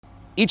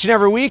Each and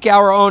every week,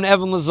 our own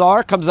Evan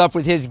Lazar comes up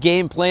with his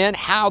game plan,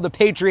 how the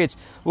Patriots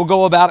will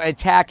go about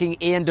attacking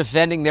and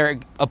defending their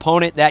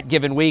opponent that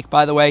given week.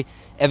 By the way,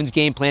 Evan's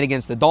game plan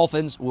against the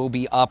Dolphins will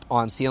be up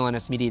on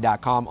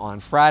clnsmedia.com on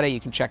Friday. You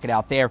can check it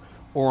out there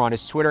or on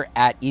his Twitter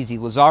at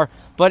EasyLazar.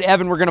 But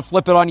Evan, we're going to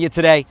flip it on you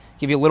today,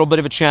 give you a little bit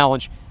of a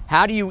challenge.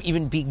 How do you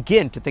even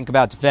begin to think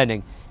about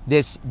defending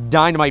this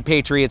dynamite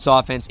Patriots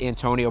offense,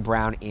 Antonio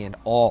Brown and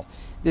all?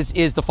 This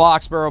is the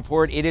Foxborough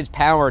Report. It is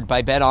powered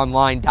by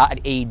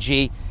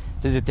betonline.ag.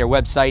 Visit their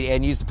website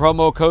and use the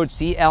promo code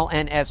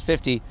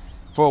CLNS50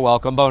 for a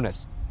welcome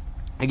bonus.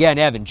 Again,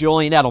 Evan,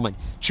 Julian Edelman,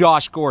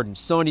 Josh Gordon,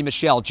 Sony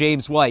Michel,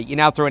 James White. You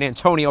now throw in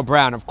Antonio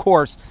Brown, of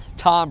course,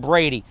 Tom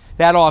Brady.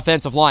 That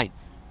offensive line.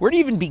 Where do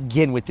you even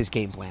begin with this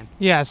game plan?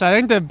 Yeah, so I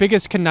think the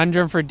biggest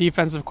conundrum for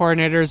defensive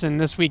coordinators, and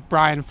this week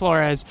Brian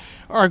Flores,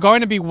 are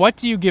going to be what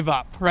do you give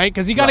up, right?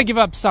 Because you got to give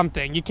up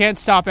something. You can't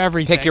stop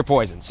everything. Pick your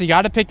poison. So you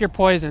got to pick your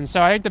poison. So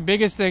I think the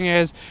biggest thing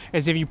is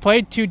if you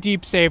play two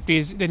deep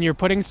safeties, then you're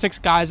putting six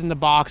guys in the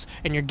box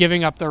and you're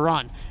giving up the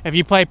run. If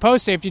you play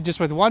post safety just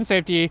with one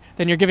safety,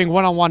 then you're giving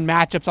one-on-one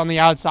matchups on the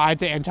outside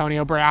to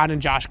Antonio Brown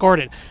and Josh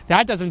Gordon.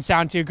 That doesn't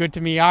sound too good to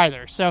me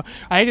either. So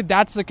I think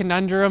that's the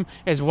conundrum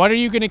is what are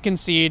you going to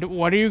concede?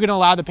 What are you going to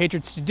allow the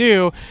Patriots to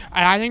do?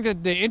 And I think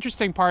that the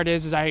interesting part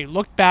is I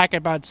looked back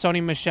about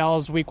Sony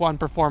Michel's week one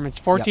performance,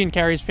 14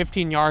 carries,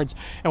 15 yards.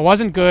 It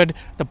wasn't good.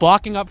 The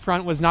blocking up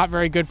front was not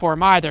very good for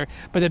him either.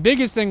 But the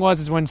biggest thing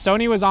was when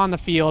Sony was on the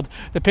field,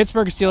 the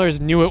Pittsburgh Steelers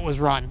knew it was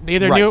run. They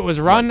either knew it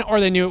was run or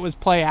they knew it was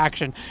play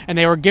action. And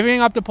they were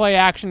giving up the play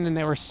action and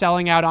they were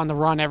selling out on the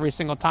run every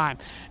single time.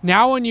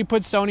 Now when you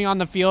put Sony on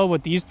the field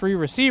with these three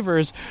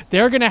receivers,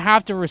 they're going to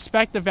have to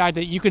respect the fact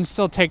that you can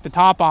still take the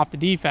top off the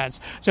defense.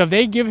 So if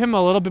they give him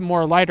a little bit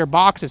more lighter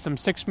boxes, some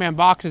six-man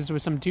boxes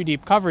with some two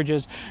deep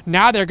coverages,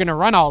 now they're going to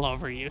run all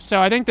over you. So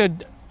I think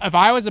that if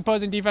I was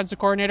opposing defensive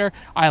coordinator,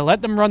 I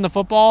let them run the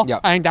football.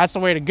 Yep. I think that's the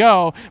way to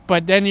go.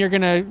 But then you're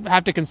going to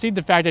have to concede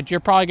the fact that you're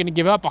probably going to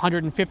give up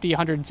 150,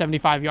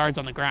 175 yards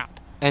on the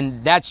ground.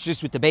 And that's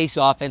just with the base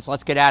offense.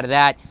 Let's get out of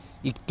that.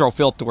 You throw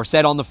Philip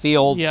Dorsett on the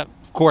field. Yep.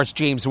 Of course,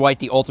 James White,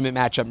 the ultimate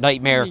matchup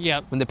nightmare.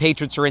 Yep. When the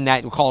Patriots are in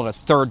that, we'll call it a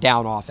third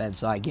down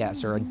offense, I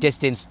guess, or a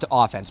distanced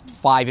offense,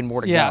 5 and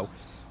more to go.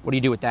 What do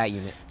you do with that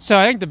unit? So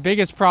I think the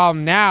biggest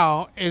problem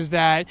now is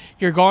that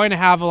you're going to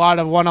have a lot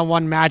of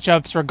one-on-one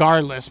matchups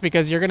regardless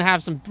because you're going to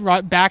have some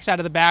backs out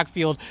of the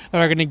backfield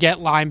that are going to get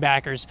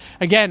linebackers.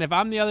 Again, if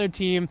I'm the other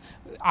team,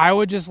 I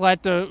would just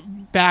let the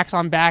backs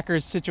on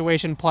backers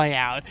situation play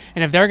out.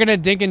 And if they're going to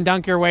dink and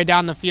dunk your way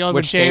down the field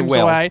with James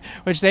White,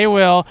 which they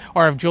will,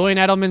 or if Julian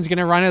Edelman's going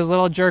to run his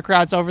little jerk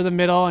routes over the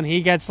middle and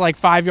he gets like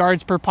 5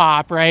 yards per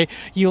pop, right?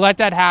 You let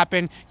that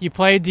happen. You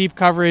play deep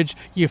coverage.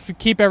 You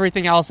keep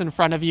everything else in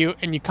front of you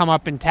and you come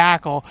up and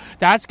tackle.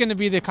 That's going to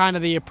be the kind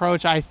of the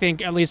approach, I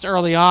think, at least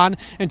early on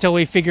until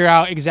we figure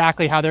out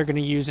exactly how they're going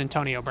to use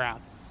Antonio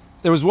Brown.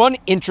 There was one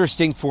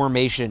interesting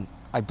formation.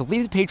 I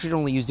believe the Patriots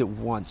only used it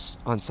once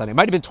on Sunday. It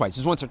might have been twice. It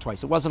was once or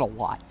twice. It wasn't a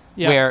lot.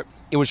 Yeah. Where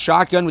it was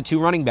shotgun with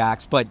 2 running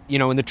backs, but, you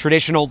know, in the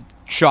traditional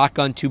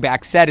shotgun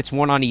 2-back set, it's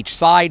one on each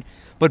side,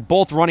 but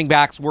both running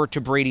backs were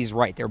to Brady's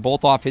right. They're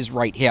both off his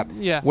right hip.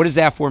 Yeah. What does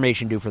that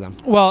formation do for them?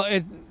 Well,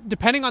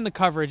 depending on the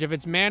coverage, if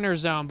it's man or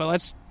zone, but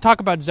let's talk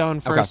about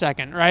zone for a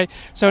second, right?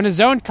 So in a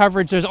zone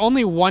coverage, there's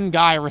only one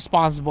guy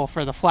responsible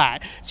for the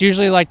flat. It's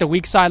usually like the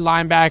weak side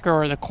linebacker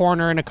or the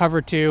corner in a cover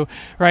 2,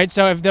 right?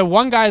 So if the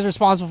one guy is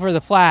responsible for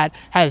the flat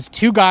has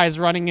 2 guys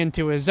running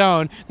into a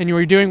zone, then you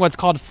are doing what's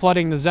called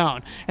flooding the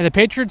zone. And the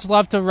Patriots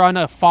love to run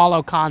a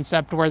follow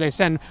concept where they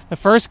send the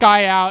first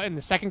guy out and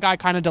the second guy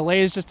kind of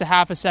delays just a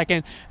half a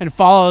second and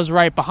follows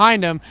right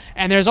behind him.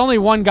 And there's only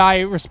one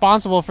guy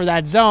responsible for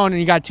that zone, and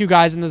you got 2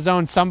 guys in the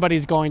zone.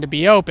 Somebody's going to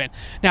be open.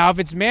 Now, if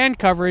it's man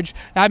coverage,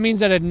 that means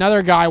that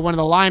another guy, one of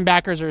the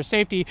linebackers or a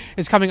safety,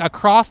 is coming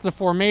across the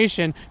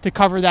formation to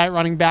cover that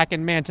running back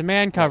in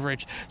man-to-man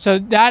coverage. So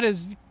that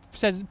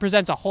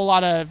presents a whole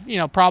lot of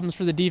problems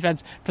for the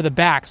defense for the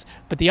backs.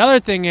 But the other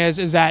thing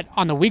is that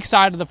on the weak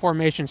side of the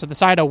formation, so the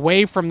side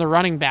away from the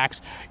running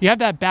backs, you have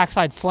that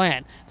backside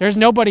slant. There's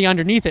nobody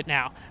underneath it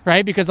now,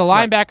 right? Because the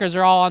linebackers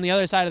are all on the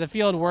other side of the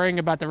field worrying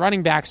about the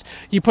running backs.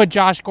 You put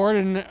Josh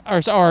Gordon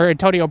or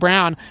Antonio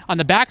Brown on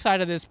the backside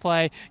of this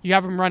play, you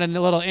have him running a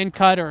little in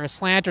cut or a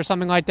slant or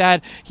something like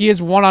that. He is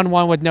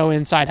one-on-one with no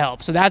inside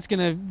help. So that's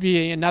going to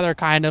be another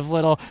kind of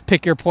little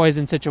pick your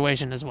poison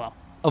situation as well.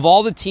 Of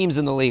all the teams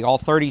in the league, all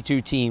 32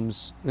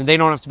 teams, and they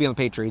don't have to be on the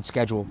Patriots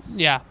schedule.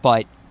 Yeah.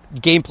 But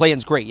game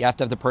plan's great. You have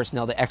to have the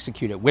personnel to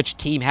execute it. Which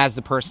team has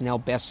the personnel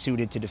best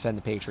suited to defend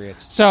the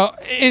Patriots? So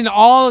in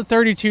all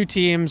 32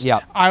 teams,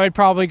 I would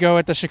probably go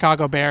with the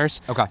Chicago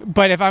Bears. Okay.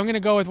 But if I'm going to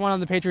go with one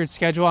on the Patriots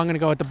schedule, I'm going to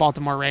go with the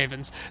Baltimore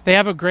Ravens. They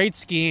have a great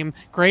scheme,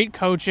 great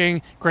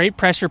coaching, great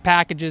pressure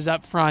packages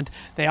up front.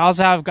 They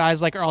also have guys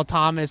like Earl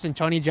Thomas and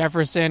Tony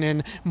Jefferson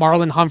and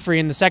Marlon Humphrey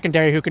in the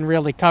secondary who can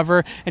really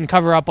cover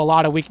up a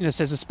lot of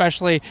weaknesses,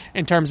 especially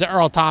in terms of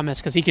Earl Thomas,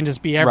 because he can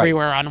just be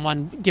everywhere on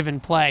one given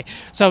play.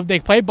 So they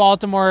play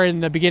Baltimore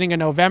in the beginning of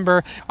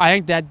November. I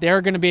think that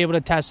they're going to be able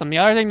to test them. The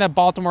other thing that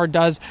Baltimore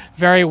does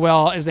very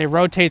well is they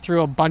rotate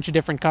through a bunch of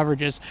different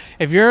coverages.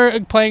 If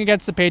you're playing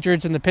against the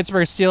Patriots, and the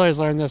Pittsburgh Steelers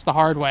learned this the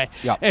hard way,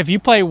 if you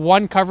play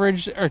one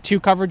coverage or two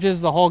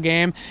coverages the whole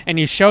game and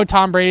you show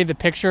Tom Brady the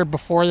picture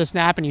before the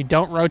snap and you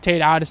don't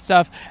rotate out of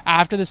stuff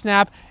after the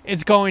snap,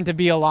 it's going to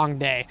be a long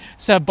day.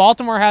 So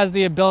Baltimore has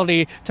the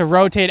ability to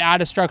rotate out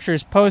of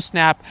structures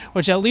post-snap,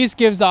 which at least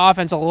gives the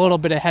offense a little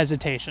bit of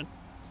hesitation.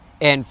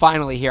 And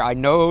finally here, I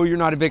know you're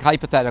not a big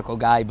hypothetical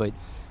guy, but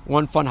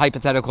one fun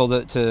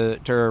hypothetical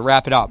to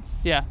wrap it up.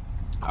 Yeah.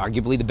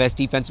 Arguably the best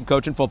defensive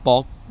coach in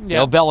football,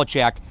 Bill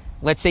Belichick.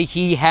 Let's say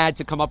he had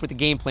to come up with a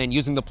game plan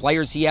using the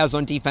players he has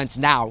on defense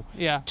now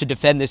to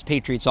defend this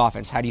Patriots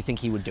offense. How do you think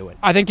he would do it?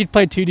 I think he'd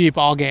play two deep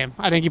all game.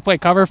 I think he'd play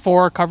cover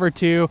 4, cover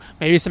 2,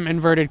 maybe some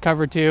inverted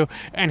cover 2,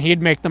 and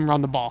he'd make them run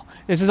the ball.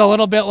 This is a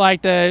little bit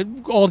like the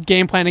old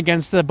game plan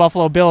against the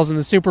Buffalo Bills in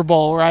the Super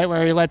Bowl, right,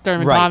 where he let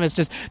Thurman Thomas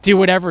just do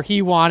whatever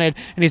he wanted,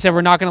 and he said,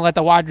 we're not going to let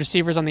the wide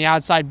receivers on the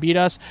outside beat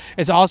us.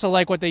 It's also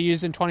like what they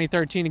used in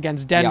 2013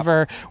 against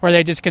Denver, where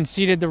they just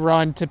conceded the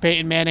run to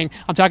Peyton Manning.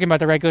 I'm talking about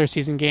the regular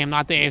season game,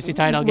 not the AFC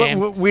title game.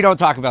 We don't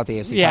talk about the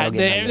AFC title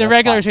game. The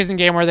regular season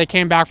game where they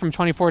came back from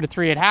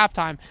 24-3 at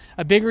halftime.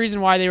 A big reason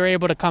why they were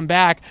able to come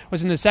back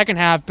was in the second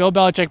half, Bill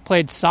Belichick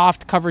played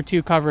soft cover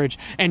 2 coverage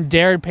and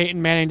dared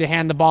Peyton Manning to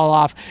hand the ball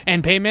off.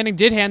 And Peyton Manning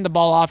did hand the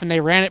ball off, and they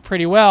ran it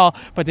pretty well,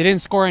 but they didn't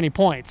score any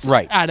points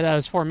out of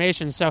those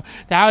formations. So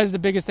that was the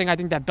biggest thing I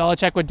think that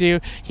Belichick would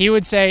do. He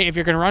would say, if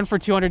you're going to run for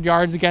 200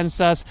 yards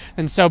against us,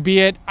 then so be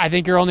it. I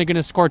think you're only going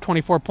to score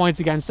 24 points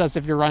against us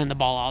if you're running the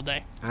ball all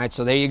day. All right,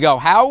 so there you go.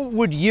 How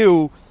would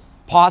you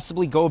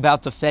possibly go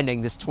about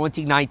defending this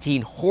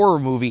 2019 horror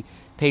movie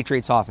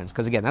Patriots offense?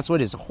 Because again, that's what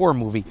it is, a horror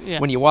movie.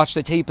 When you watch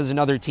the tape as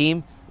another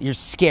team, you're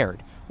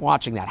scared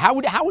watching that. How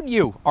would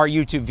you, our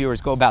YouTube viewers,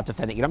 go about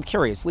defending it? I'm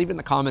curious. Leave it in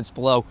the comments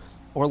below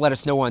or let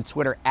us know on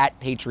Twitter at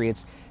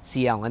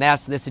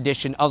PatriotsCLNS. This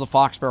edition of the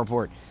Foxborough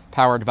Report,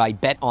 powered by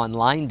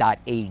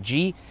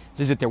betonline.ag.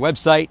 Visit their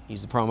website,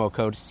 use the promo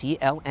code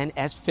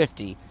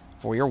CLNS50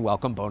 for your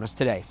welcome bonus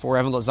today. For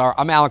Evan Lazar,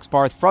 I'm Alex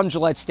Barth from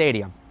Gillette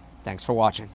Stadium. Thanks for watching.